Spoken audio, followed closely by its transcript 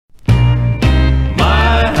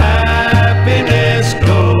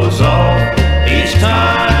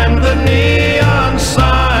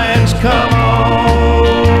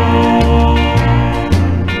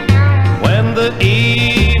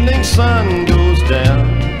down,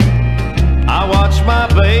 I watch my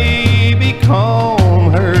baby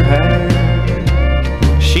comb her hair.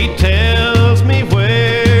 She tells me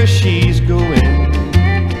where she's going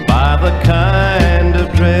by the kind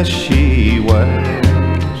of dress she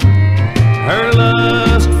wears. Her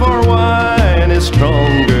lust for wine is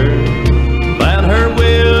stronger than her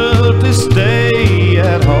will to stay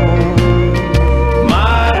at home.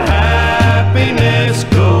 My happiness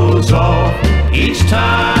goes off each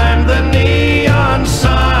time the neon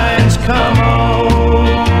signs come on.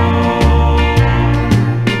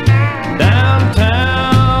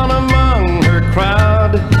 Downtown among her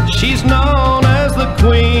crowd, she's known as the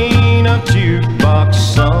queen of jukebox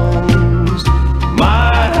songs.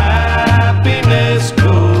 My happiness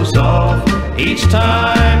goes off each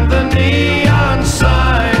time the neon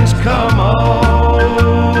signs come on.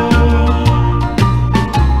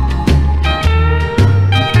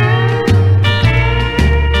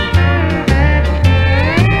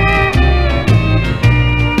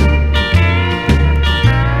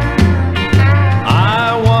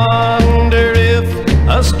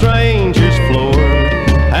 A stranger's floor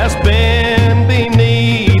has been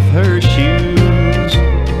beneath her shoes,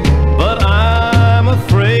 but I'm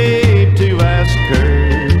afraid to ask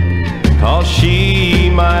her, 'cause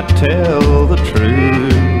she might tell the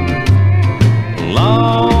truth.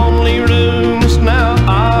 Lonely rooms now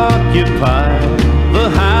occupy the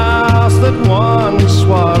house that once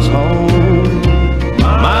was home.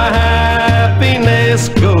 My happiness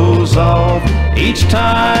goes off each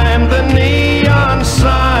time